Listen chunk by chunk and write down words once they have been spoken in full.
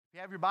If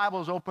you have your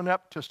Bibles, open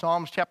up to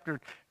Psalms chapter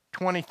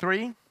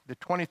 23, the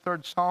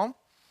 23rd Psalm.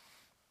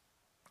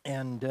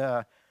 And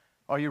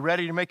are you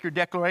ready to make your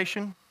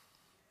declaration?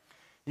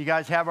 You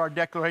guys have our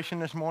declaration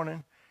this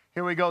morning?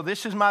 Here we go.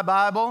 This is my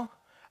Bible.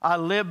 I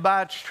live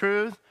by its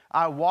truth.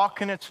 I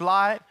walk in its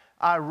light.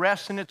 I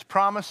rest in its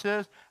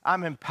promises.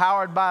 I'm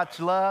empowered by its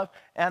love.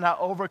 And I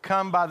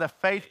overcome by the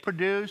faith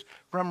produced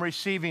from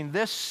receiving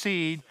this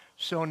seed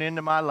sown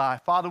into my life.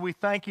 Father, we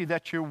thank you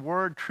that your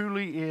word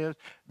truly is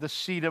the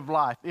seed of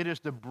life. It is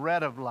the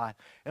bread of life.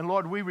 And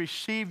Lord, we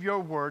receive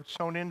your word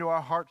sown into our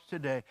hearts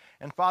today.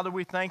 And Father,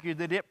 we thank you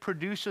that it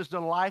produces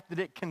the life that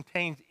it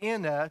contains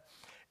in us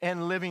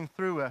and living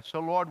through us.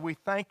 So Lord, we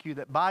thank you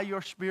that by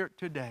your Spirit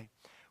today,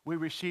 we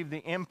receive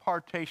the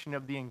impartation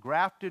of the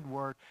engrafted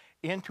word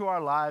into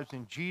our lives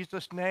in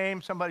Jesus'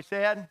 name. Somebody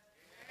said?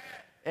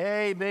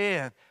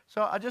 Amen.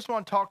 So I just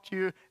want to talk to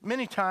you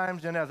many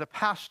times, and as a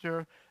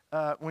pastor,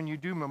 when you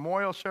do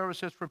memorial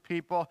services for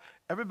people,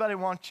 everybody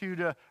wants you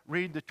to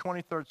read the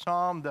 23rd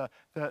Psalm.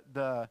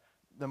 The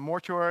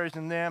mortuaries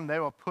in them, they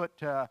will put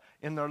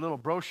in their little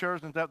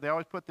brochures and stuff, they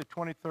always put the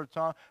 23rd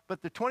Psalm.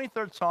 But the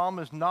 23rd Psalm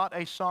is not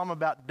a psalm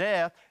about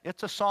death,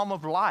 it's a psalm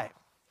of life.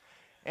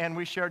 And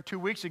we shared 2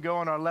 weeks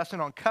ago in our lesson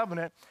on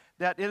covenant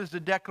that it is the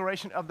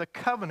declaration of the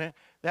covenant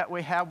that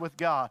we have with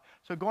God.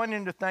 So going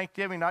into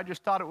Thanksgiving, I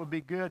just thought it would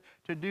be good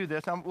to do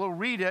this. We'll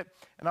read it,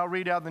 and I'll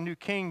read out the New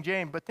King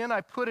James. But then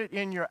I put it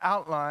in your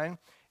outline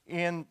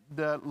in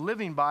the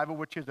Living Bible,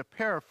 which is a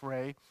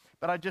paraphrase.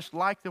 But I just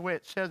like the way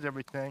it says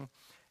everything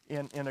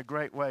in a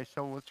great way.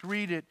 So let's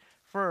read it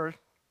first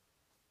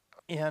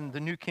in the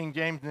New King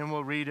James, and then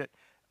we'll read it.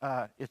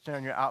 It's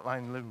in your outline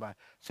in the Living Bible.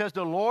 It says,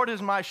 "The Lord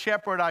is my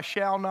shepherd, I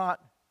shall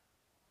not."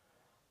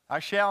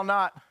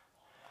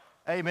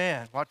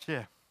 Amen. Watch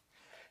this.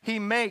 "He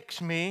makes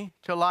me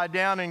to lie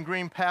down in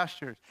green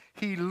pastures.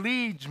 He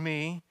leads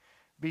me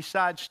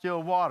beside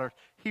still waters.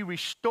 He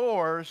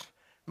restores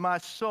my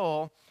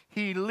soul.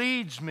 He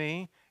leads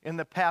me in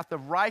the path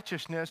of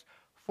righteousness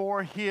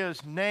for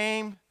his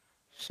name's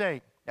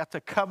sake." That's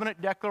a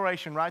covenant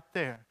declaration right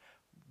there.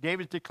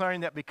 David's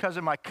declaring that because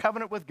of my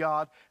covenant with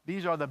God,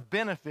 these are the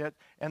benefits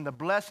and the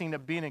blessing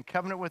of being in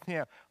covenant with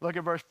him. Look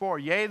at verse 4.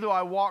 "Yea, though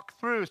I walk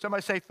through,"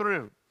 somebody say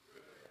through.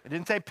 It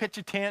didn't say pitch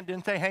a tent,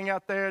 didn't say hang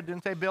out there,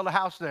 didn't say build a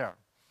house there.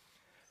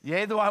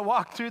 "Yea, though I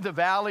walk through the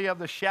valley of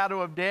the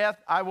shadow of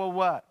death, I will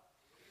what?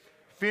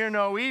 Fear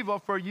no evil,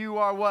 for you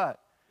are what?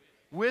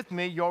 With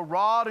me. Your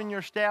rod and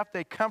your staff,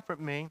 they comfort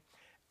me.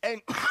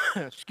 And,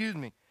 excuse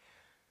me.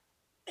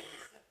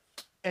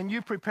 And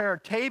you prepare a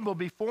table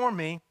before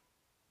me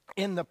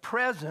in the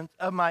presence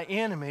of my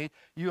enemies.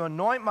 You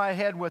anoint my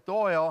head with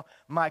oil.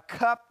 My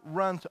cup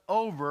runs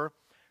over.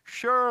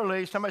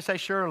 Surely," somebody say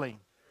surely.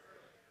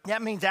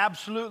 That means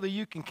absolutely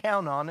you can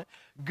count on it.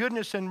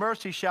 "Goodness and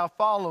mercy shall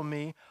follow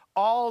me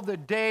all the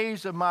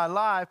days of my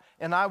life,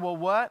 and I will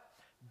what?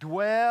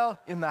 Dwell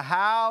in the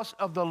house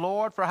of the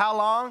Lord for how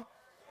long?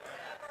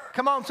 Forever."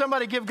 Come on,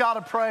 somebody give God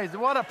a praise.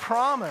 What a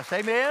promise.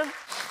 Amen?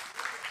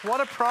 What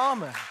a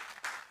promise.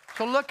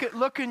 So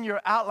look in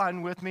your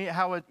outline with me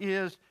how it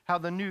is, how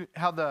the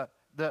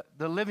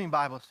Living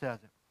Bible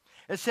says it.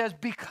 It says,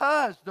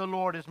 "Because the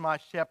Lord is my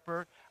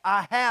shepherd,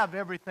 I have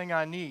everything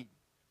I need.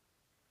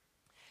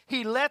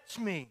 He lets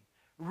me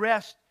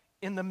rest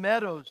in the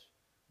meadows,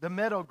 the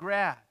meadow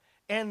grass,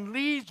 and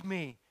leads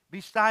me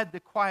beside the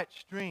quiet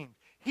stream.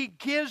 He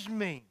gives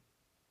me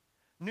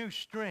new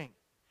strength.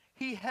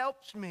 He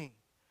helps me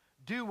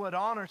do what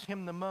honors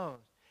him the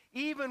most.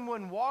 Even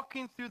when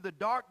walking through the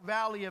dark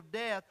valley of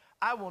death,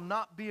 I will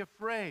not be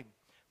afraid,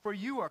 for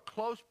you are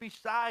close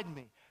beside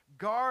me,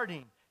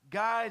 guarding,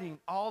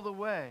 guiding all the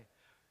way.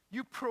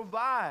 You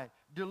provide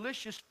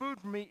delicious food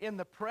for me in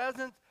the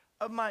presence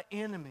of my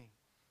enemy.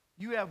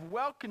 You have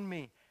welcomed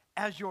me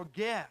as your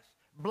guest.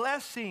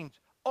 Blessings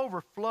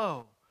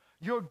overflow.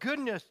 Your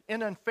goodness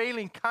and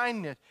unfailing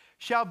kindness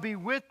shall be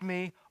with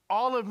me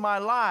all of my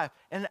life.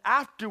 And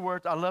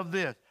afterwards," I love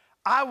this,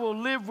 "I will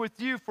live with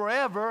you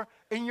forever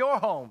in your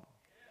home."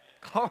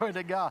 Glory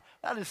to God.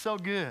 That is so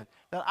good,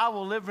 that I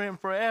will live with him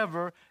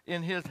forever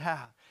in his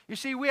house. You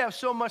see, we have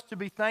so much to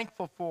be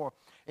thankful for.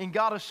 And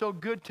God is so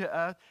good to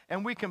us.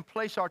 And we can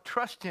place our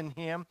trust in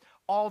him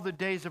all the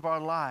days of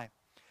our life.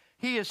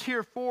 He is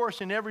here for us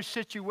in every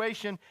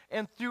situation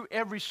and through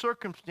every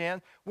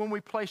circumstance when we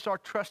place our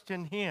trust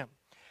in him.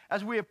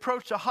 As we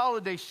approach the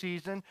holiday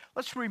season,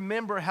 let's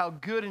remember how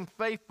good and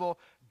faithful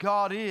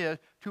God is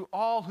to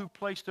all who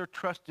place their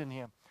trust in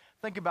him.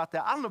 Think about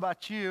that. I don't know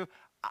about you.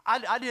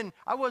 I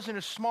wasn't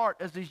as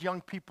smart as these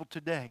young people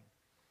today.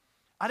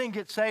 I didn't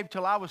get saved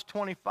till I was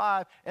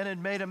 25 and had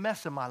made a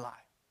mess of my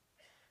life.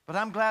 But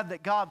I'm glad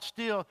that God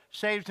still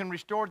saves and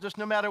restores us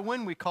no matter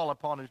when we call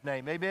upon his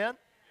name. Amen?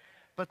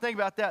 But think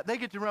about that. They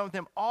get to run with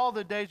him all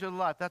the days of their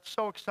life. That's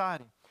so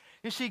exciting.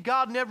 You see,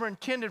 God never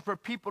intended for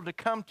people to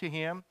come to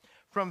him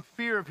from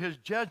fear of his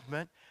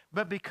judgment,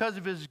 but because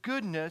of his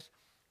goodness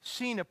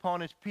seen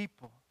upon his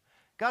people.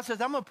 God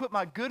says, "I'm going to put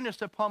my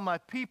goodness upon my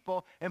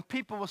people, and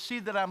people will see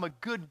that I'm a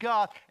good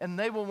God, and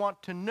they will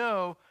want to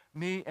know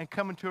me and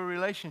come into a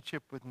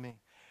relationship with me."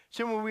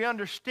 So when we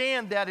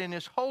understand that in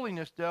his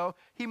holiness, though,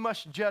 he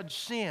must judge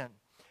sin.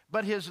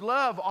 But his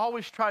love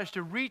always tries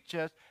to reach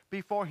us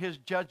before his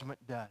judgment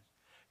does.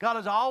 God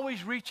is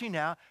always reaching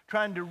out,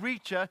 trying to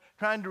reach us,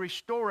 trying to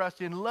restore us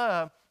in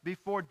love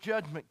before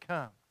judgment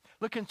comes.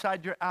 Look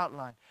inside your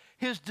outline.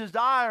 His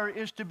desire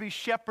is to be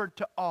shepherd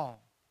to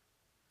all.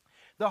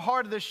 The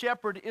heart of the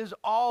shepherd is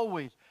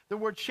always, the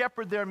word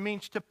shepherd there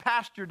means to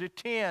pasture, to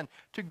tend,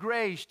 to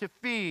graze, to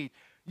feed.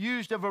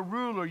 Used of a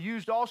ruler,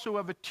 used also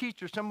of a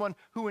teacher, someone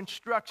who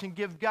instructs and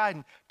gives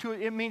guidance.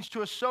 It means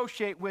to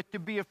associate with, to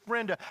be a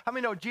friend of. How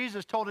many know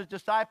Jesus told his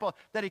disciples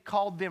that he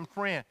called them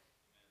friend?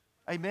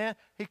 Amen?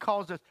 He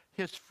calls us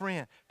his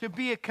friend. To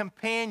be a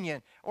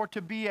companion or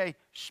to be a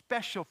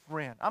special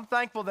friend. I'm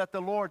thankful that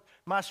the Lord,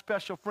 my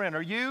special friend.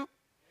 Are you?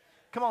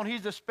 Come on,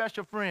 he's a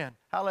special friend.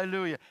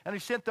 Hallelujah. And he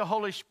sent the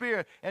Holy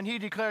Spirit, and he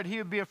declared he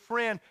would be a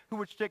friend who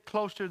would stick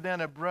closer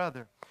than a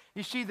brother.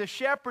 You see, the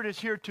shepherd is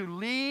here to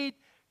lead,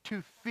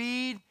 to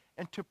feed,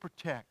 and to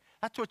protect.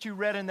 That's what you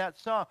read in that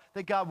song,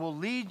 that God will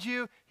lead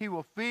you, he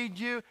will feed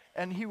you,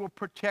 and he will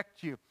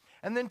protect you.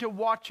 And then to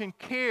watch and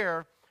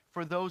care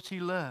for those he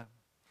loves.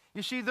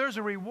 You see, there's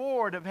a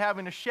reward of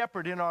having a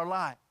shepherd in our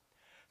life.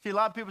 See, a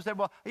lot of people say,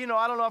 well, I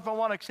don't know if I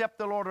want to accept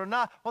the Lord or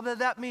not. Well, then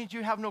that means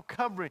you have no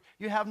covering.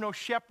 You have no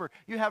shepherd.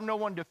 You have no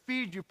one to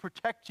feed you,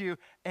 protect you,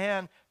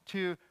 and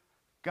to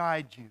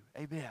guide you.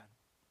 Amen.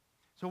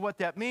 So what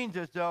that means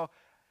is, though,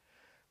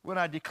 when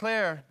I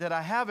declare that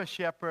I have a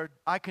shepherd,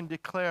 I can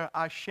declare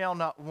I shall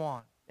not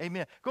want.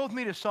 Amen. Go with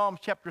me to Psalms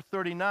chapter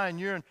 39.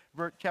 You're in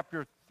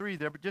chapter 3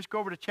 there, but just go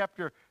over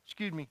to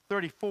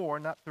 34,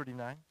 not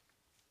 39.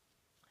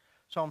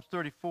 Psalms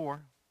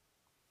 34.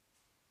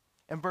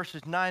 And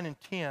verses 9 and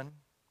 10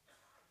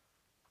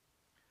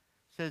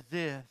 says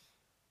this.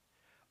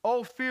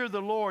 Oh, fear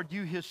the Lord,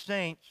 you his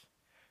saints.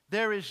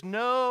 There is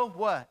no,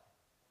 what?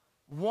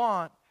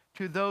 Want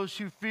to those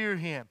who fear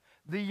him.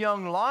 The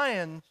young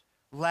lions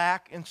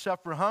lack and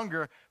suffer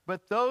hunger,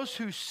 but those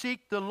who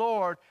seek the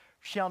Lord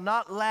shall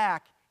not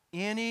lack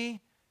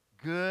any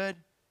good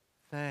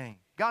thing.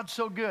 God's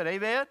so good,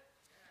 amen?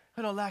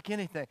 I don't lack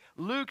anything.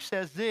 Luke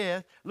says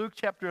this, Luke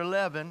chapter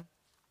 11,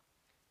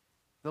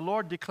 the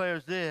Lord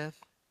declares this.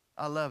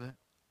 I love it.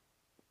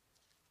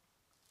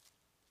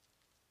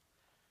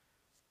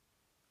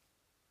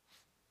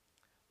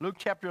 Luke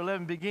chapter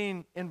 11,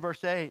 beginning in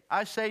verse 8.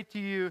 I say to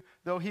you,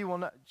 though he will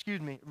not,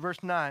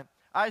 verse 9.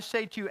 I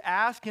say to you,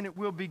 ask and it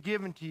will be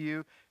given to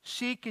you.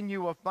 Seek and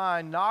you will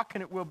find. Knock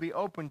and it will be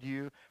opened to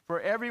you. For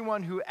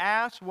everyone who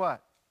asks,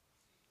 what?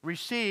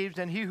 Receives,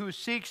 and he who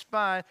seeks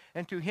finds,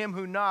 and to him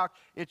who knocks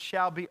it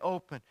shall be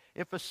opened.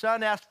 If a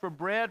son asks for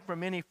bread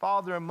from any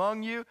father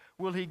among you,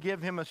 will he give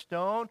him a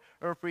stone?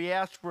 Or if he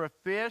asks for a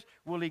fish,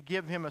 will he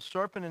give him a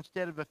serpent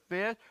instead of a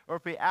fish? Or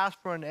if he asks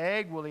for an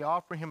egg, will he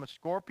offer him a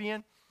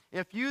scorpion?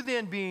 If you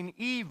then, being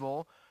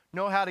evil,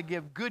 know how to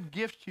give good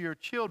gifts to your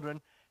children,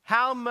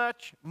 how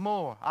much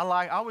more?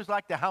 I always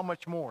like the how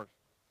much more.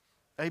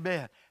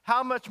 Amen.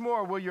 How much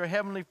more will your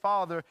heavenly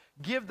Father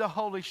give the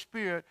Holy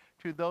Spirit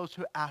to those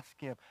who ask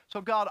him? So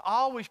God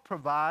always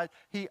provides.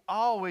 He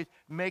always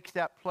makes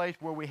that place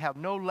where we have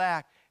no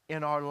lack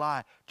in our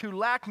life. To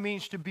lack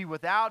means to be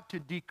without, to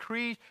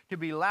decrease, to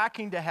be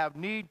lacking, to have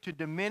need, to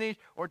diminish,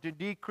 or to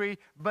decrease.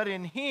 But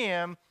in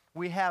him,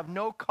 we have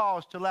no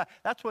cause to lack.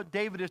 That's what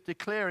David is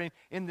declaring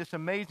in this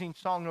amazing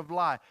song of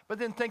life. But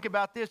then think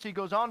about this. He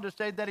goes on to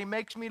say that he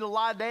makes me to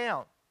lie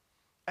down.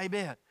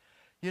 Amen.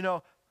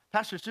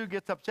 Pastor Sue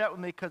gets upset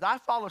with me because I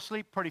fall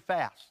asleep pretty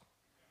fast.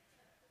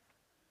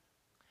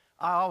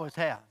 I always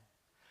have.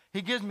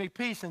 He gives me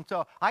peace, and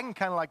so I can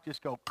kind of like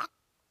just go,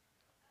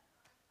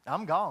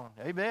 I'm gone.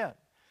 Amen.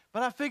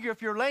 But I figure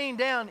if you're laying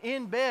down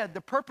in bed, the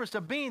purpose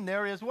of being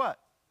there is what?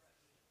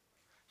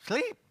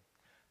 Sleep.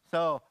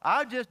 So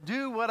I just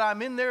do what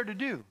I'm in there to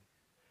do.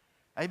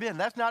 Amen.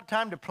 That's not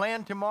time to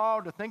plan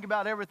tomorrow, to think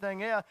about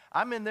everything else.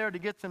 I'm in there to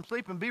get some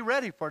sleep and be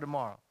ready for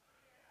tomorrow.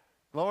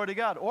 Glory to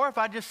God. Or if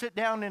I just sit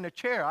down in a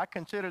chair, I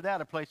consider that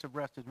a place of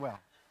rest as well.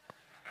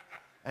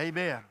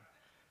 Amen.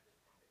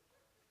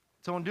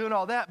 So I'm doing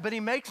all that, but he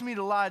makes me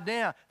to lie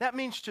down. That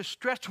means to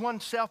stretch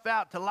oneself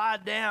out, to lie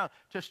down,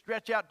 to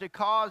stretch out, to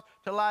cause,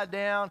 to lie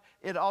down.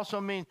 It also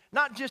means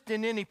not just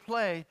in any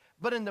place,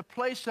 but in the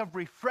place of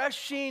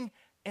refreshing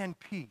and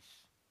peace.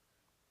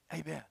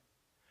 Amen.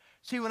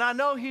 See, when I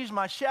know he's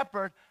my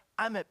shepherd,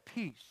 I'm at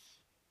peace.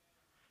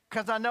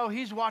 Because I know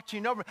he's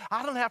watching over.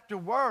 I don't have to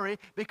worry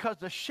because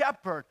the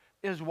shepherd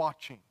is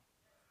watching.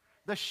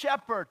 The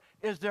shepherd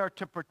is there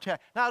to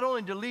protect. Not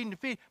only to lead and to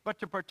feed, but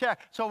to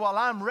protect. So while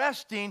I'm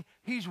resting,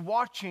 he's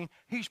watching,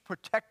 he's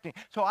protecting.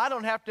 So I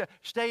don't have to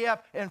stay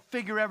up and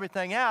figure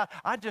everything out.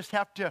 I just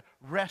have to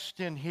rest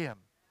in him.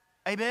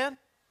 Amen?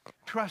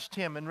 Trust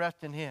him and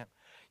rest in him.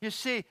 You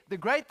see, the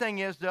great thing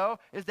is, though,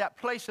 is that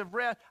place of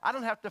rest, I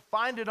don't have to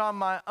find it on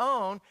my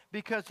own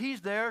because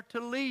he's there to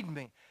lead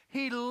me.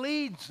 He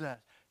leads us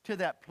to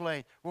that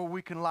place where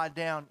we can lie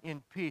down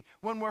in peace.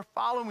 When we're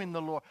following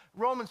the Lord,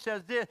 Romans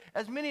says this,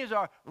 as many as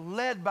are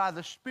led by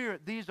the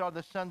Spirit, these are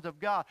the sons of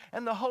God.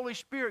 And the Holy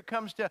Spirit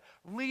comes to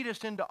lead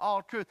us into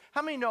all truth.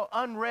 How many know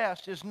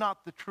unrest is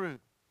not the truth?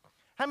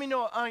 How many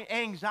know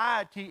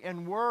anxiety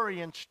and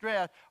worry and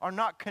stress are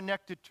not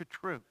connected to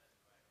truth?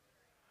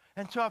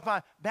 And so if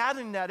I'm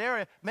battling that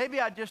area, maybe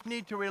I just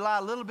need to rely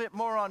a little bit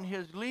more on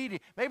His leading.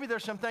 Maybe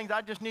there's some things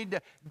I just need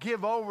to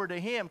give over to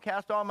Him,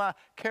 cast all my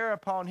care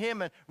upon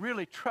Him, and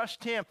really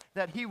trust Him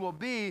that He will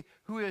be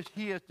who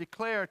He has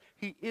declared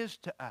He is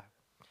to us.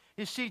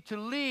 You see, to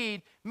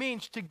lead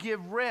means to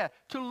give rest,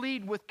 to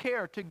lead with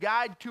care, to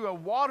guide to a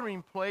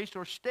watering place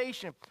or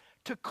station,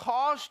 to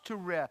cause to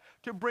rest,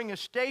 to bring a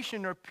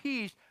station or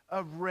piece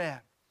of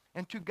rest,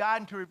 and to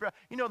guide and to refresh.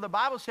 You know, the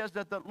Bible says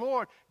that the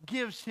Lord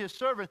gives His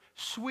servant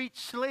sweet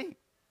sleep.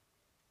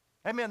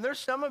 Amen. There's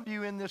some of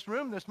you in this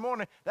room this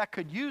morning that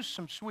could use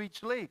some sweet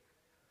sleep.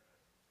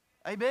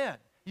 Amen.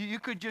 You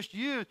could just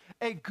use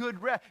a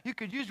good rest. You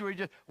could use where you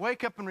just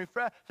wake up and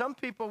refresh. Some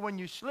people, when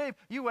you sleep,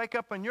 you wake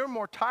up and you're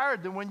more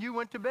tired than when you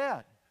went to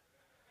bed.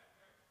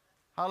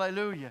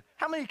 Hallelujah.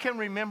 How many can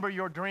remember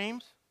your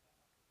dreams?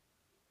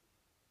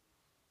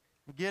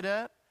 Get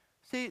up.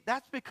 See,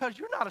 that's because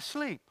you're not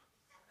asleep.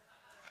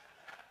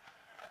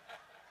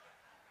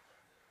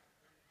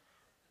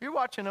 You're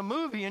watching a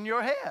movie in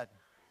your head.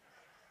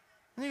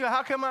 And you go,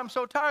 how come I'm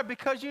so tired?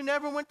 Because you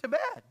never went to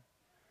bed.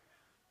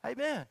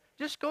 Amen.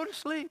 Just go to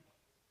sleep.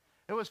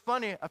 It was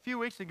funny, a few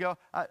weeks ago,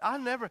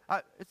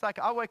 it's like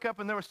I wake up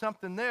and there was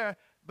something there,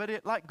 but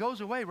it like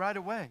goes away right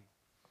away.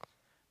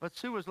 But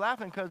Sue was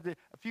laughing because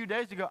a few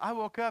days ago, I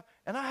woke up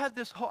and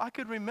I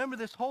could remember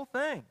this whole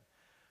thing.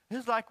 It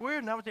was like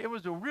weird, and it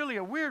was really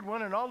a weird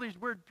one, and all these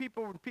weird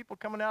people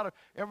coming out of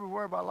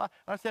everywhere by life.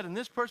 I said, and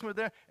this person was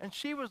there, and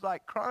she was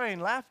like crying,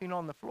 laughing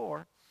on the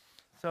floor.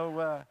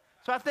 So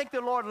I think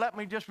the Lord let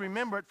me just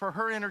remember it for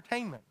her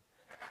entertainment.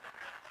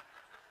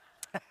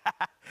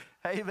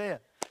 Amen.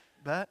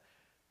 But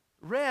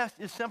rest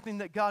is something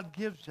that God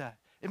gives us.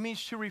 It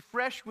means to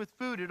refresh with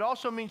food. It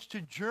also means to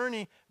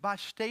journey by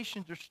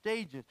stations or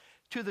stages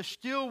to the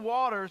still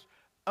waters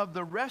of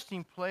the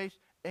resting place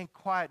and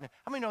quietness.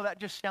 How many know that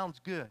just sounds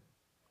good?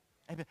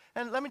 Amen.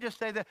 And let me just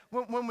say that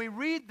when we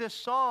read this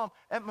psalm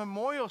at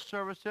memorial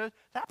services,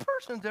 that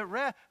person's at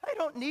rest. They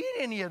don't need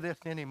any of this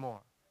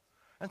anymore.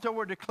 And so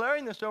we're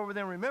declaring this over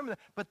them. Remember that.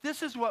 But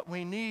this is what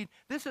we need.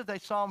 This is a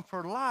psalm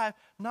for life,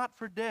 not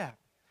for death.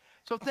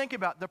 So think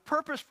about it. The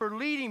purpose for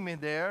leading me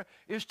there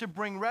is to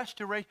bring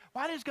restoration.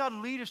 Why does God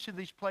lead us to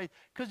these places?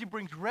 Because He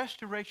brings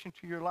restoration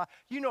to your life.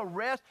 You know,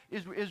 rest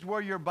is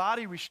where your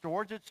body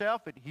restores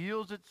itself. It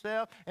heals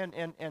itself.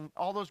 And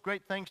all those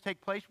great things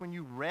take place when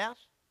you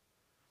rest.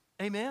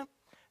 Amen?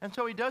 And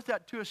so He does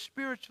that to us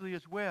spiritually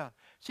as well.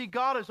 See,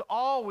 God has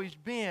always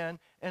been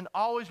and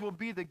always will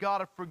be the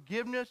God of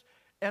forgiveness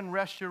and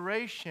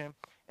restoration.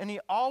 And He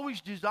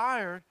always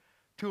desired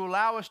to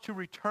allow us to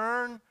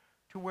return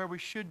to where we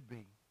should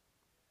be,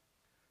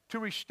 to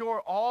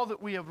restore all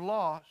that we have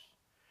lost,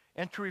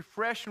 and to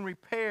refresh and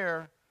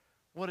repair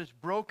what is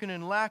broken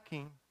and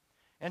lacking,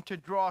 and to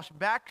draw us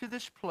back to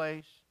this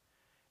place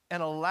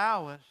and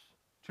allow us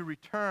to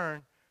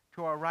return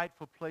to our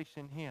rightful place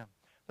in Him.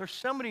 There's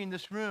somebody in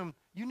this room,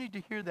 you need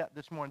to hear that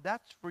this morning.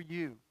 That's for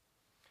you.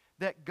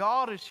 That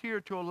God is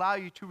here to allow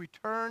you to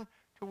return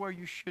to where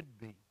you should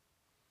be,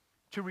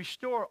 to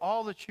restore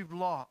all that you've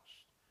lost,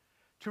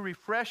 to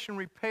refresh and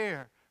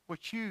repair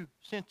what you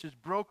sense is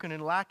broken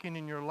and lacking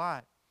in your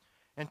life,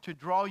 and to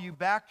draw you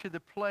back to the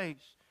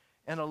place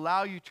and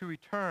allow you to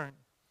return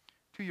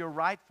to your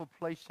rightful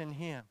place in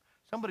Him.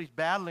 Somebody's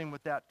battling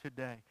with that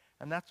today,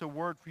 and that's a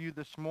word for you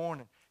this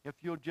morning, if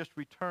you'll just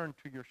return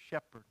to your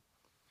shepherd.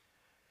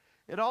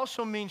 It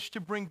also means to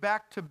bring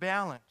back to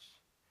balance.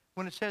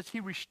 When it says He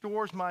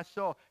restores my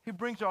soul, He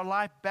brings our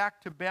life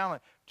back to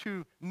balance,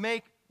 to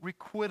make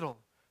requital,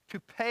 to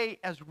pay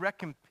as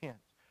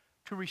recompense,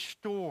 to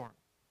restore.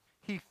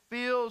 He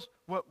feels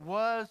what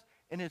was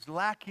and is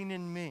lacking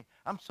in me.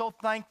 I'm so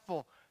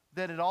thankful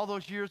that all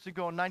those years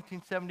ago in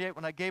 1978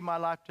 when I gave my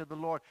life to the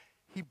Lord,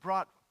 He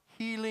brought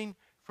healing,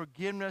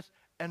 forgiveness,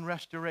 and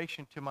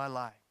restoration to my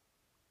life.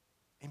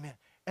 Amen.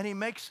 And He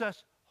makes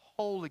us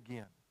whole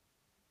again.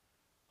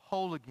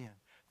 Whole again.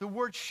 The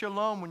word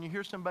shalom, when you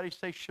hear somebody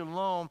say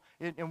shalom,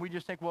 and we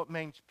just think, well, it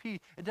means peace.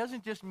 It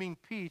doesn't just mean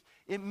peace.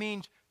 It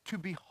means to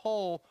be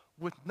whole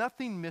with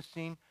nothing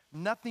missing,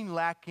 nothing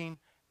lacking,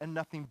 and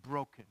nothing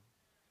broken.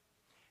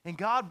 And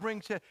God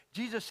brings it.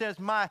 Jesus says,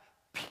 my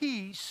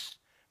peace,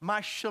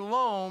 my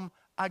shalom,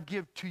 I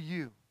give to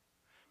you.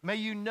 May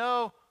you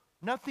know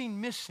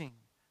nothing missing,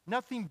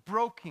 nothing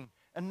broken,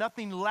 and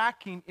nothing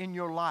lacking in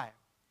your life.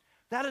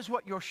 That is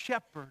what your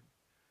shepherd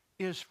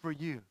is for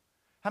you.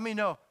 How many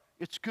know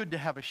it's good to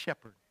have a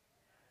shepherd?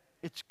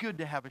 It's good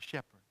to have a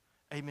shepherd.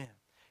 Amen.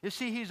 You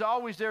see, He's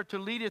always there to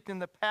lead us in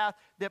the path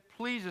that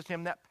pleases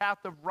Him, that path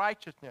of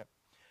righteousness,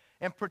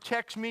 and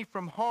protects me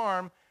from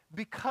harm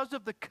because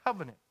of the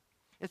covenant.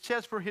 It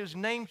says, for His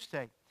name's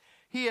sake,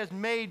 He has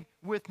made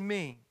with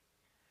me.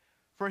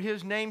 for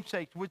his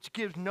namesake, which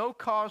gives no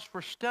cause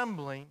for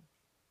stumbling,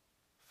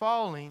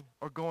 falling,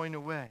 or going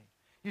away.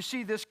 You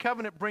see, this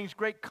covenant brings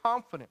great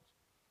confidence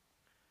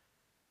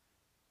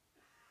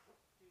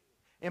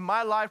in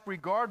my life,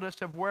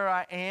 regardless of where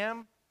I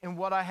am and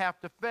what I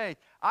have to face.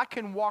 I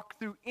can walk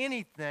through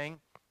anything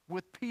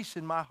with peace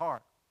in my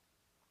heart.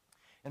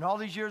 In all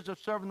these years of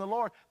serving the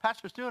Lord,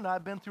 Pastor Stu and I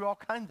have been through all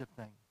kinds of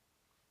things.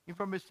 You've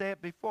heard me say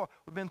it before.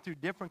 We've been through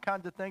different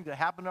kinds of things that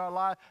happen in our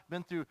life,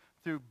 been through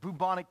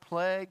bubonic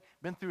plague,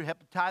 been through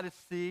hepatitis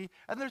C.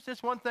 And there's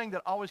this one thing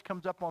that always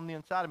comes up on the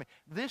inside of me.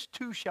 This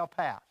too shall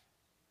pass.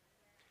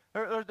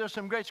 There's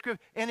some great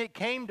scripture, and it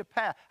came to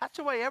pass. That's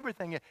the way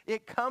everything is.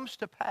 It comes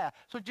to pass.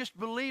 So just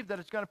believe that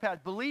it's going to pass.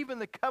 Believe in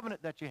the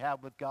covenant that you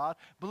have with God.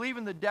 Believe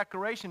in the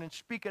declaration and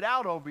speak it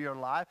out over your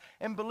life.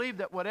 And believe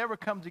that whatever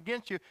comes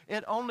against you,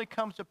 it only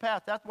comes to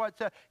pass. That's why it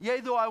says,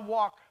 yea, though I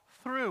walk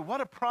through. What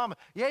a promise.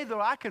 Yea,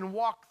 though I can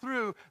walk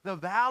through the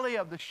valley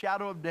of the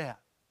shadow of death.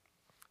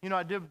 You know,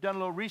 I've done a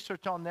little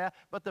research on that,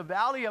 but the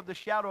valley of the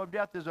shadow of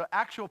death is an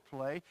actual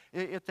place.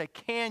 It's a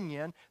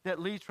canyon that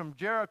leads from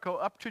Jericho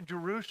up to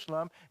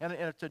Jerusalem, and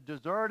it's a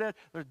deserted.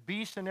 There's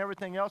beasts and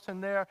everything else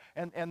in there,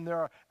 and there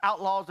are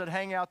outlaws that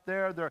hang out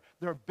there. There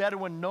are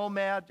Bedouin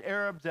nomads,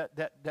 Arabs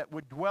that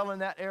would dwell in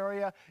that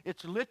area.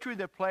 It's literally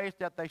the place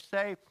that they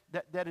say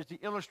that is the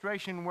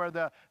illustration where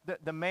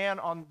the man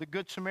on the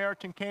Good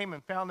Samaritan came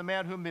and found the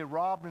man whom they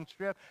robbed and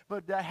stripped.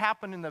 But that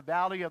happened in the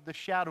valley of the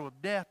shadow of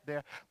death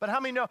there. But how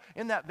many know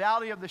in that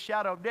valley of the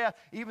shadow of death,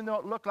 even though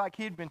it looked like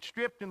he'd been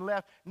stripped and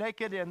left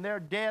naked and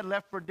they're dead,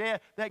 left for dead,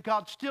 that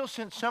God still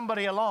sent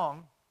somebody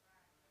along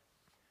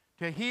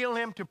to heal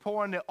him, to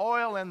pour in the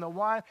oil and the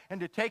wine, and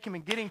to take him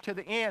and get him to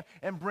the end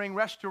and bring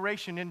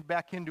restoration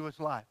back into his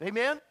life.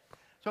 Amen?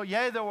 So,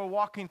 yea, though we're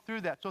walking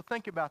through that. So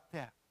think about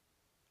that.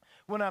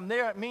 When I'm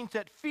there, it means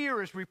that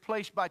fear is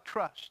replaced by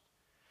trust.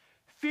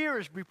 Fear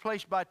is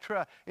replaced by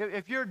trust.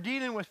 If you're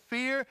dealing with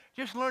fear,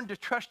 just learn to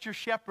trust your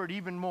shepherd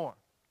even more.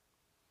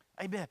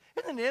 Amen.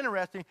 Isn't it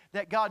interesting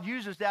that God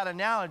uses that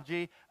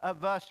analogy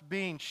of us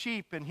being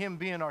sheep and him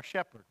being our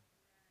shepherd?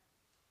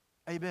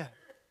 Amen.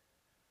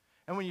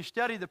 And when you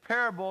study the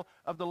parable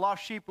of the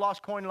lost sheep,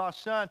 lost coin,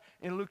 lost son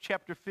in Luke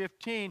chapter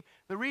 15,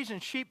 the reason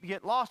sheep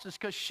get lost is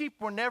because sheep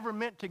were never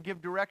meant to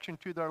give direction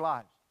to their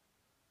lives.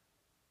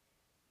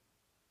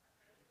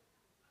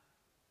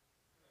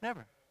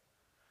 Never.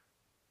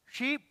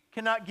 Sheep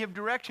cannot give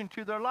direction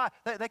to their life.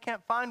 They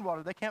can't find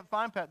water. They can't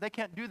find path. They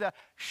can't do that.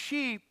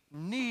 Sheep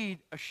need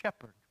a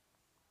shepherd.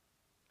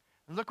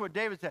 And look what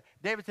David said.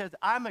 David says,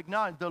 I'm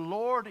acknowledged. The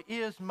Lord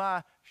is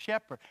my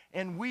shepherd,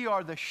 and we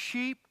are the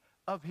sheep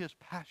of his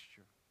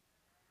pasture.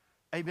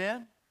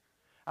 Amen?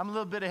 I'm a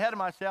little bit ahead of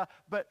myself,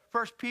 but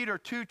 1 Peter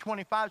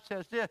 2:25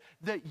 says this,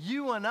 that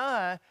you and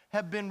I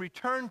have been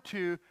returned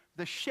to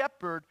the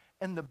shepherd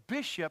and the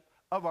bishop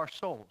of our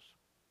souls.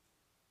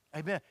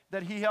 Amen.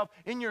 That he helped.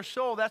 In your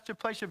soul, that's the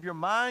place of your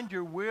mind,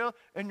 your will,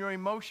 and your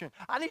emotion.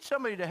 I need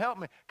somebody to help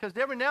me because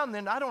every now and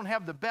then I don't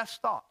have the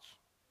best thoughts.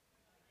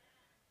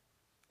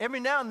 Every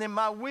now and then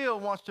my will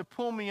wants to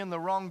pull me in the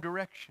wrong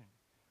direction.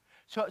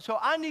 So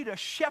I need a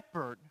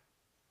shepherd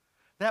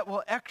that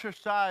will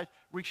exercise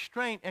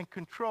restraint and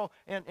control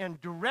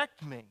and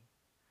direct me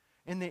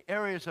in the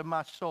areas of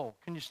my soul.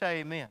 Can you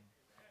say amen?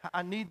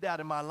 I need that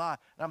in my life,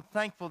 and I'm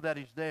thankful that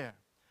he's there.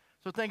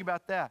 So think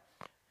about that.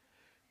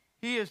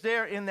 He is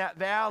there in that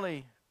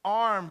valley,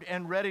 armed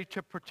and ready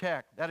to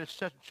protect. That is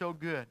so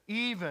good.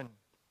 Even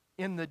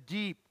in the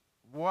deep,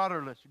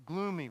 waterless,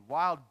 gloomy,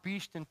 wild,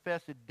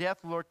 beast-infested,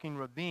 death-lurking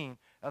ravine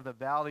of the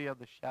valley of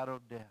the shadow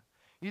of death.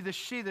 You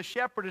see, the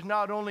shepherd is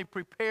not only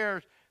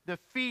prepares the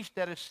feast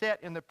that is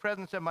set in the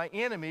presence of my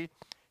enemy,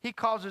 he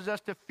causes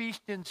us to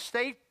feast in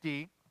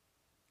safety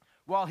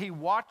while he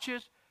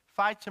watches,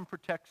 fights, and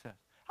protects us.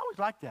 I always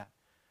like that.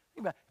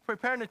 Think about it.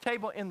 Preparing the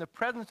table in the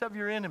presence of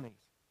your enemies.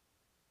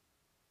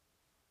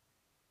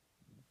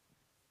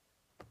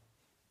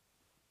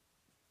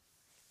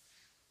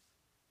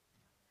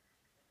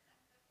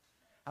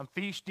 I'm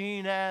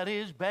feasting at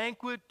his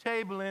banquet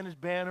table, and his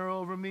banner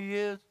over me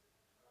is.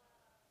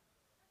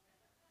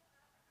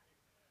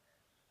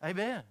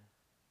 Amen.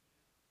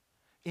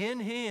 In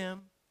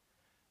him,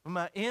 when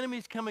my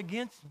enemies come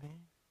against me,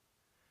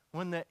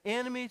 when the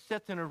enemy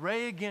sets an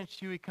array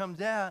against you, he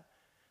comes out,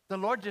 the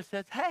Lord just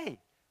says, hey,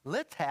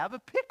 let's have a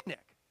picnic.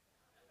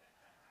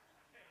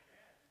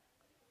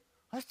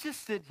 Let's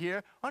just sit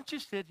here. Why don't you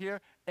sit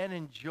here and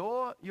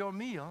enjoy your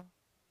meal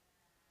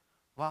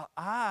while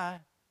I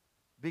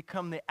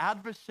become the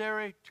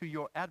adversary to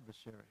your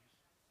adversaries.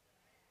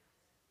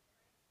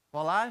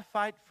 While I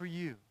fight for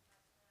you.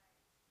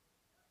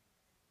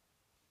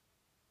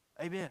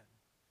 Amen.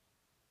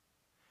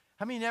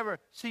 How many never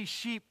see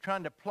sheep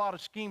trying to plot a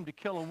scheme to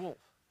kill a wolf?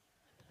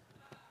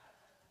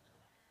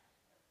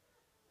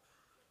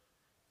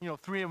 You know,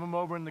 3 of them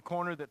over in the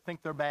corner that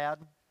think they're bad.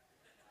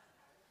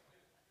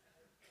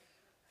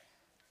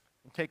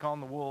 And take on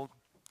the wolf.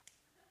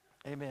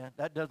 Amen.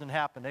 That doesn't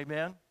happen.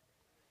 Amen.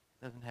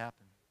 Doesn't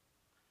happen.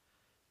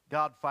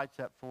 God fights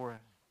that for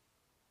us.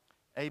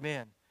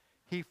 Amen.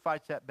 He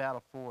fights that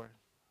battle for us.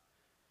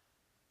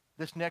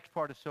 This next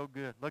part is so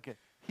good. Look at,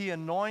 he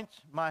anoints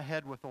my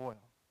head with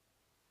oil.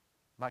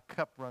 My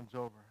cup runs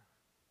over.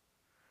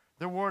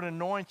 The word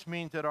anoints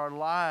means that our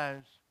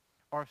lives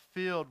are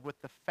filled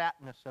with the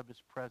fatness of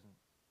his presence.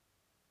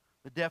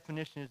 The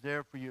definition is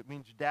there for you. It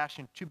means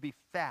dashing, to be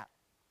fat,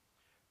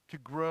 to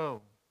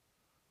grow,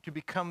 to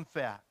become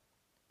fat,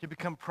 to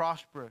become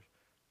prosperous,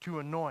 to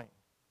anoint.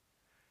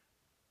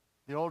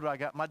 The older I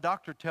got, my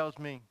doctor tells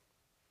me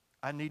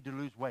I need to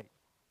lose weight.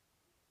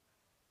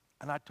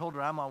 And I told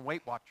her I'm on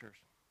Weight Watchers.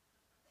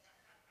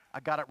 I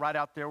got it right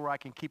out there where I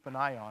can keep an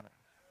eye on it.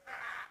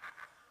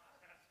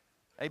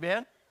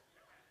 Amen?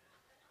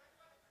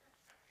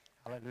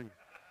 Hallelujah.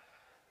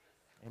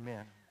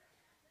 Amen.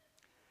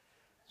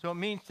 So it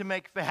means to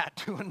make fat,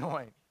 to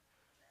anoint.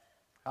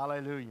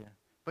 Hallelujah.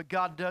 But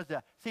God does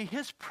that. See,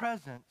 his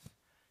presence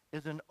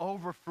is an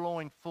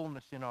overflowing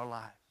fullness in our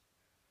lives.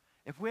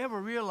 If we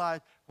ever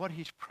realize what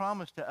he's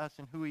promised to us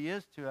and who he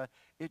is to us,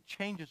 it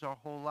changes our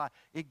whole life.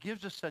 It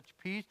gives us such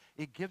peace.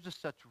 It gives us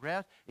such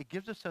rest. It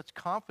gives us such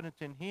confidence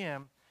in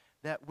him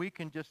that we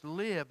can just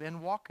live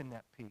and walk in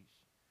that peace.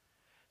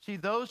 See,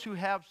 those who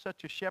have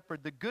such a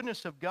shepherd, the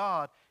goodness of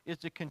God is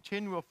the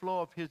continual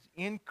flow of his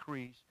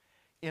increase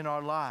in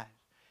our lives.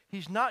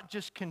 He's not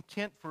just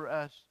content for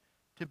us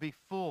to be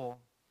full,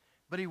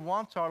 but he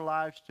wants our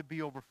lives to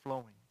be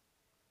overflowing.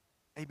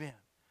 Amen.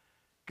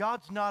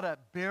 God's not a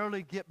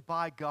barely get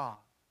by God.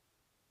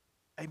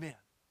 Amen.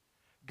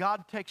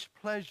 God takes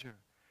pleasure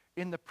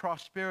in the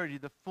prosperity,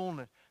 the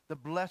fullness, the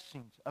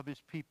blessings of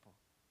his people.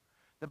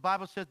 The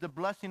Bible says the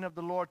blessing of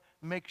the Lord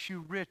makes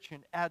you rich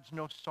and adds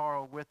no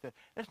sorrow with it.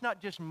 It's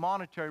not just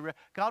monetary.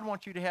 God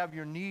wants you to have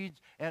your needs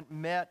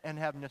met and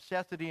have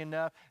necessity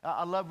enough.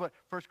 I love what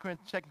 2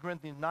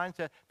 Corinthians 9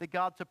 says, that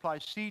God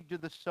supplies seed to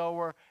the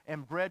sower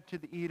and bread to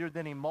the eater.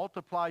 Then he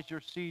multiplies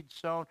your seed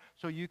sown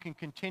so you can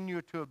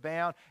continue to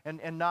abound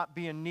and not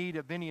be in need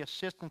of any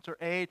assistance or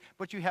aid.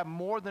 But you have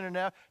more than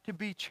enough to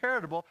be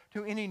charitable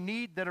to any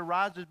need that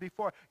arises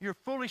before. You're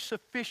fully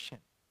sufficient.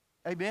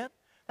 Amen?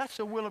 That's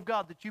the will of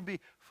God, that you be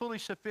fully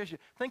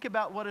sufficient. Think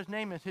about what his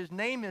name is. His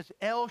name is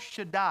El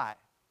Shaddai,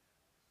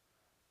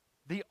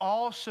 the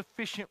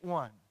all-sufficient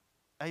one.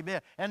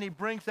 Amen. And he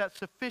brings that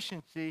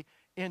sufficiency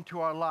into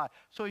our life.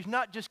 So he's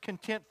not just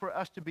content for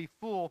us to be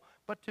full,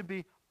 but to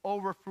be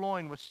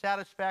overflowing with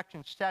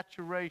satisfaction,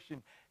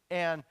 saturation,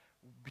 and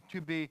to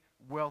be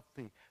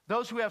wealthy.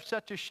 Those who have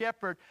such a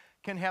shepherd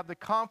can have the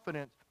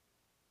confidence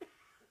that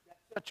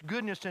such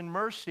goodness and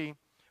mercy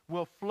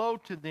will flow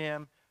to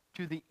them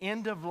to the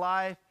end of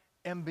life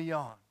and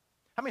beyond.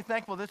 How many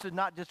thankful this is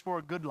not just for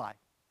a good life?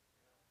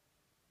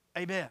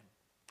 Amen.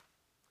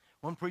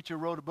 One preacher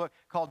wrote a book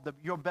called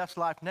Your Best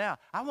Life Now.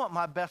 I want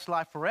my best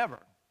life forever.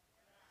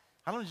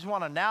 I don't just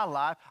want a now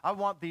life. I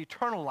want the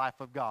eternal life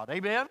of God.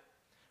 Amen?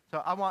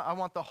 So I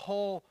want the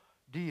whole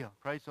deal.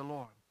 Praise the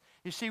Lord.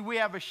 You see, we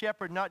have a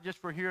shepherd not just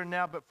for here and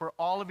now, but for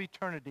all of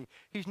eternity.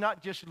 He's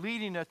not just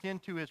leading us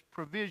into his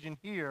provision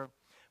here,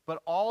 but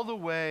all the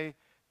way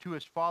to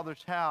his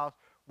Father's house,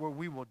 where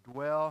we will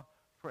dwell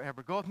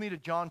forever. Go with me to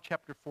John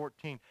chapter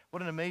 14.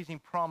 What an amazing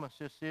promise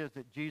this is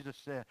that Jesus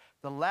said.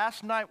 The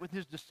last night with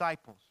his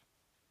disciples.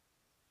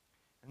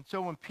 And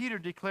so when Peter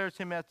declares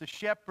him as the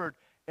shepherd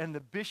and the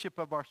bishop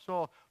of our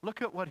soul,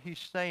 look at what he's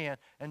saying.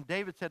 And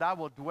David said, I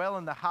will dwell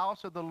in the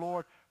house of the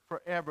Lord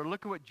forever.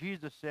 Look at what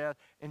Jesus said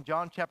in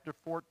John chapter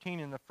 14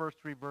 in the first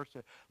 3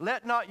 verses.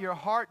 Let not your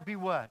heart be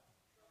what?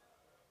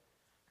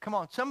 Come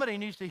on, somebody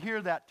needs to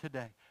hear that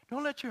today.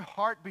 Don't let your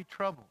heart be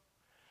troubled.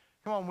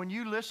 Come on, when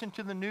you listen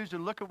to the news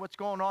and look at what's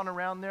going on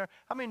around there,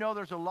 how many know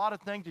there's a lot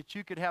of things that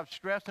you could have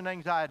stress and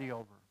anxiety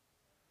over?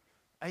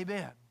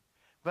 Amen.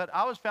 But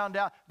I was found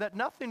out that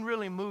nothing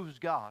really moves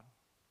God.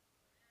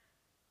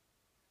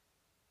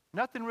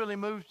 Nothing really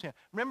moves him.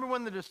 Remember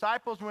when the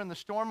disciples were in the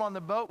storm on the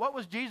boat? What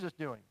was Jesus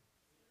doing?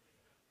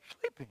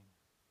 Sleeping.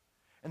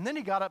 And then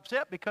he got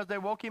upset because they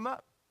woke him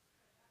up.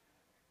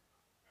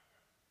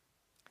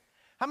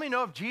 How many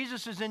know if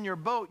Jesus is in your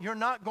boat, you're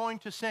not going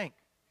to sink?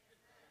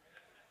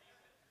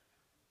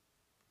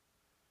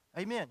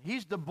 Amen.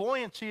 He's the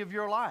buoyancy of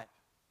your life.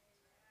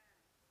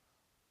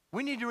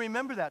 We need to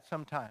remember that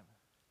sometime.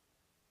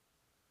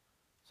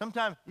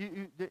 Sometimes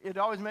it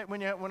always makes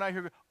when I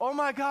hear, oh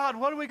my God,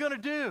 what are we going to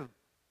do?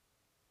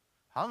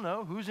 I don't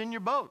know. Who's in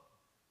your boat?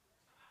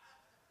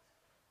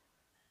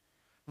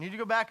 You need to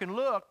go back and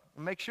look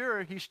and make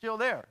sure he's still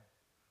there.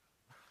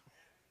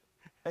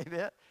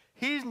 Amen.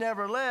 He's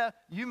never left.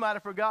 You might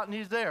have forgotten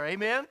he's there.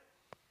 Amen.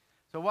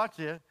 So watch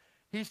this.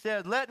 He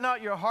said, let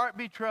not your heart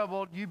be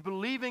troubled. You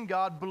believe in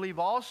God, believe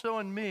also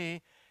in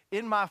me.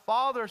 In my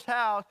Father's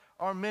house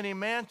are many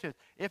mansions.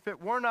 If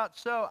it were not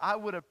so, I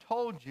would have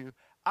told you.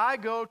 I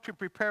go to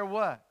prepare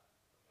what?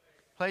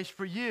 Place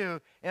for you.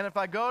 And if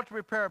I go to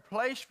prepare a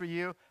place for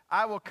you,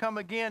 I will come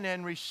again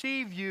and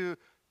receive you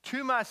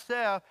to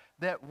myself,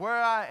 that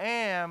where I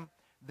am,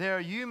 there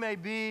you may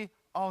be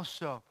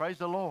also. Praise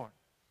the Lord.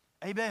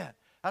 Amen.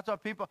 That's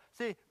what people,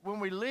 see, when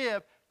we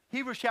live,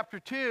 Hebrews chapter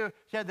 2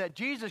 said that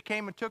Jesus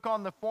came and took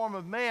on the form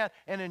of man,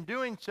 and in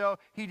doing so,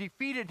 he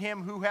defeated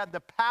him who had the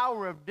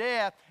power of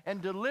death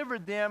and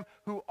delivered them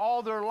who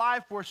all their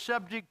life were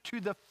subject to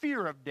the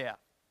fear of death.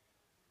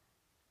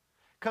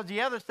 Because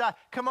the other side,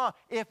 come on,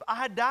 if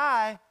I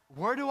die,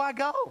 where do I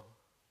go?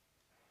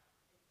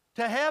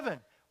 To heaven.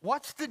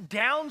 What's the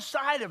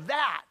downside of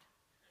that?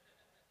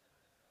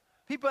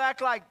 People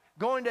act like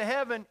going to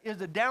heaven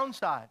is a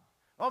downside.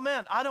 Oh,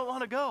 man, I don't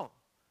want to go.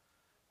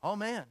 Oh,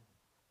 man.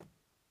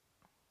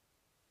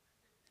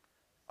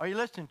 Are you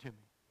listening to me?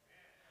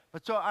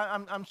 But so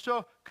I'm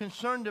so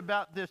concerned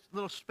about this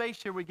little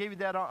space here. We gave you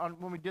that on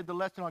when we did the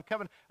lesson on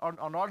covenant,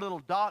 on our little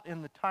dot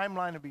in the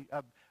timeline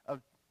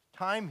of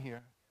time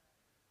here.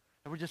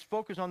 And we're just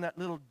focused on that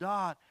little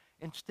dot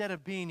instead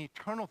of being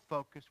eternal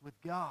focused with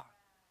God.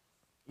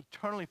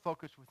 Eternally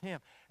focused with Him.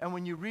 And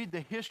when you read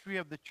the history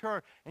of the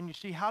church and you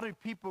see how did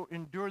people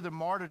endure the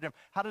martyrdom,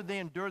 how did they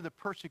endure the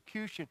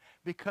persecution?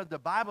 Because the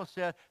Bible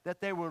said that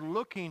they were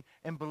looking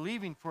and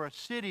believing for a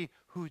city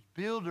whose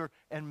builder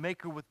and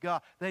maker with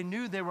God. They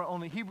knew they were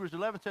only, Hebrews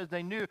 11 says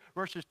they knew,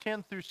 verses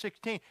 10 through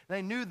 16,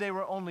 they knew they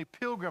were only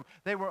pilgrim.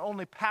 They were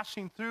only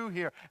passing through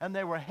here, and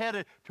they were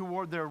headed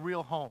toward their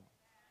real home.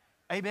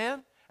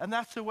 Amen? And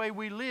that's the way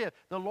we live.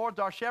 The Lord's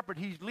our shepherd.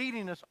 He's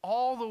leading us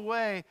all the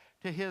way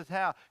to His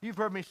house. You've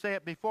heard me say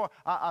it before.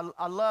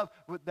 I love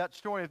that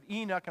story of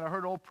Enoch, and I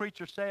heard an old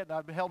preacher say it, and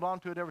I've held on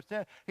to it ever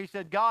since. He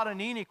said, God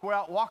and Enoch were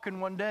out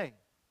walking one day.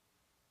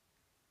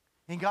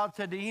 And God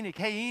said to Enoch,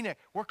 hey, Enoch,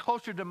 we're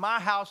closer to my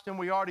house than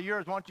we are to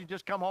yours. Why don't you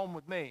just come home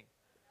with me?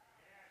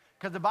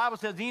 Because the Bible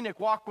says Enoch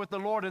walked with the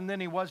Lord, and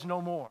then he was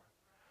no more.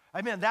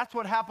 Amen. That's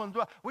what happens.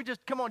 We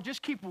just, come on,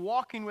 just keep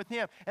walking with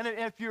Him. And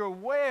if you're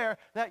aware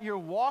that you're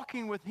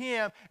walking with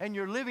Him and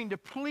you're living to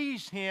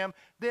please Him,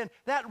 then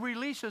that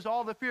releases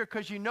all the fear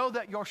because you know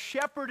that your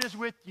shepherd is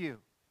with you.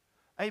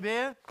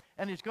 Amen.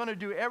 And He's going to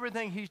do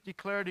everything He's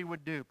declared He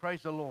would do.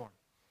 Praise the Lord.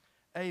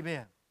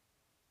 Amen.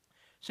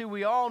 See,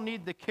 we all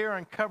need the care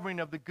and covering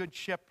of the good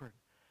shepherd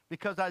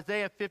because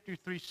Isaiah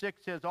 53:6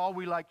 says, all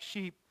we like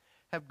sheep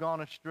have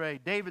gone astray.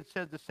 David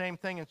said the same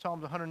thing in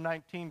Psalms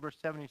 119, verse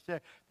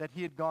 76, that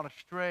he had gone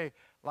astray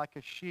like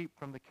a sheep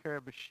from the care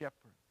of his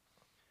shepherd.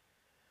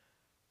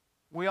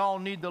 We all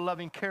need the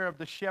loving care of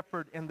the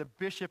shepherd and the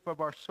bishop of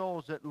our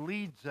souls that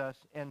leads us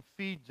and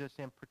feeds us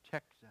and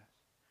protects us.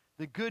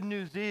 The good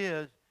news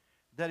is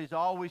that He's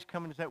always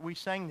coming to that. We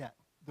sang that,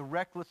 the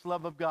reckless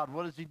love of God.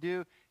 What does He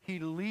do? He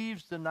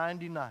leaves the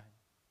 99.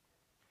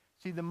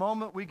 See, the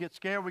moment we get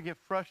scared, we get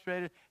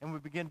frustrated, and we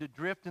begin to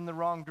drift in the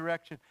wrong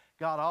direction,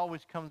 God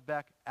always comes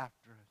back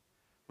after us.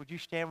 Would you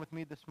stand with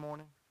me this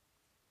morning?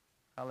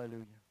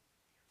 Hallelujah.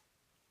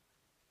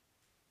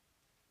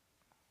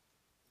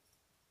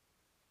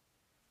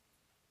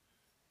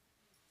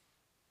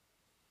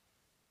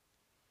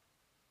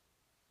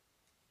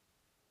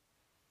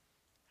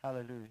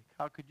 Hallelujah.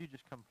 Kyle, could you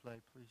just come play,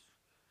 please?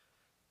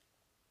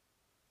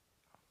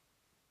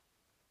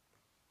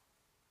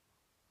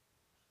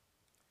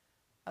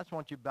 I just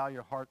want you to bow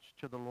your hearts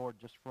to the Lord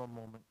just for a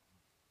moment.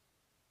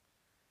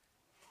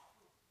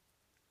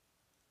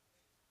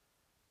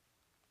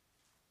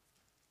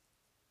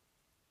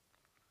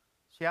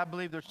 See, I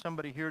believe there's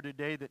somebody here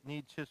today that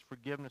needs His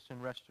forgiveness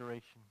and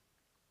restoration.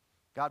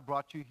 God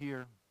brought you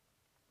here,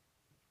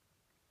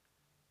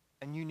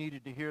 and you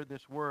needed to hear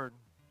this word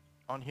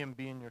on Him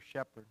being your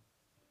shepherd.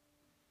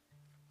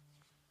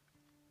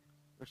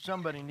 Or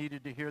somebody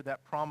needed to hear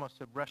that promise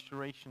of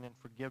restoration and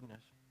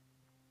forgiveness,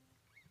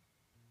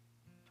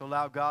 to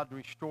allow God to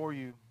restore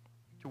you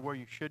to where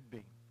you should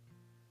be,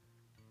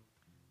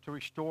 to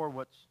restore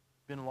what's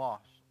been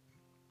lost,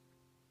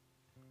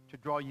 to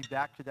draw you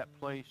back to that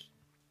place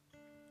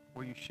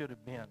where you should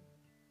have been, and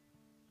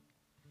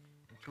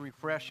to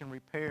refresh and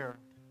repair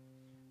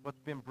what's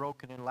been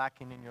broken and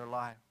lacking in your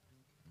life.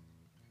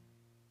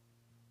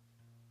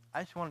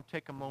 I just want to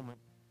take a moment,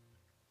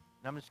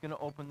 and I'm just going to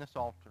open this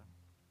altar.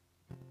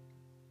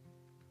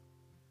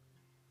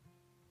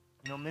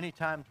 You know, many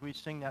times we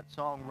sing that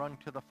song, Run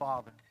to the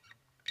Father.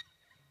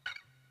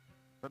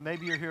 But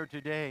maybe you're here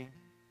today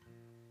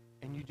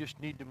and you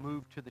just need to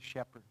move to the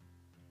shepherd.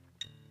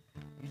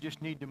 You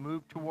just need to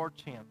move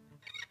towards Him.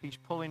 He's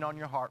pulling on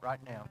your heart right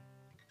now.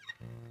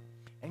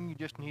 And you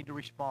just need to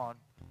respond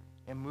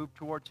and move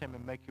towards Him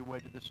and make your way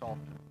to this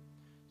altar.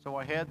 So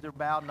our heads are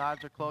bowed and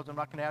eyes are closed. I'm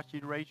not going to ask you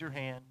to raise your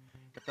hand.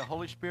 If the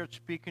Holy Spirit's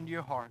speaking to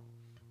your heart,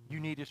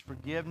 you need His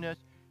forgiveness.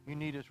 You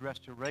need His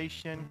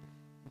restoration.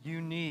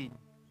 You need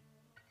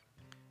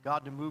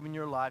God to move in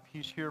your life.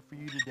 He's here for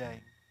you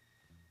today.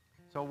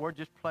 So we're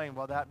just playing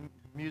while that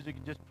music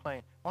is just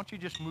playing. Why don't you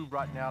just move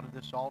right now to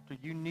this altar?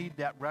 You need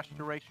that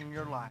restoration in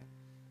your life.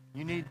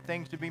 You need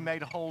things to be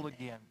made whole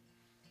again.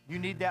 You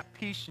need that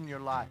peace in your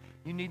life.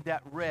 You need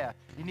that rest.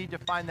 You need to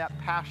find that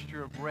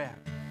pasture of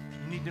rest.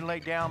 You need to lay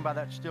down by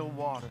that still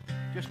water.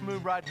 Just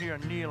move right here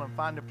and kneel and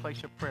find a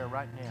place of prayer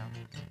right now.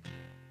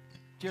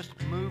 Just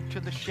move to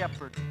the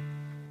shepherd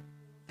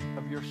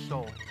of your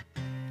soul.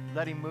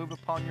 Let Him move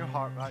upon your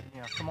heart right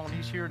now. Come on,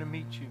 He's here to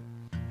meet you.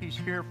 He's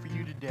here for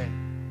you today.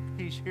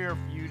 He's here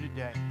for you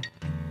today.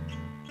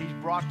 He's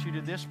brought you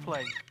to this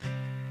place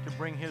to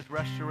bring his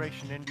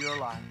restoration into your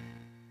life,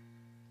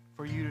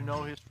 for you to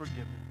know his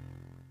forgiveness.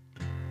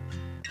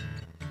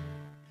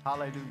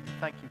 Hallelujah.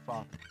 Thank you,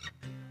 Father.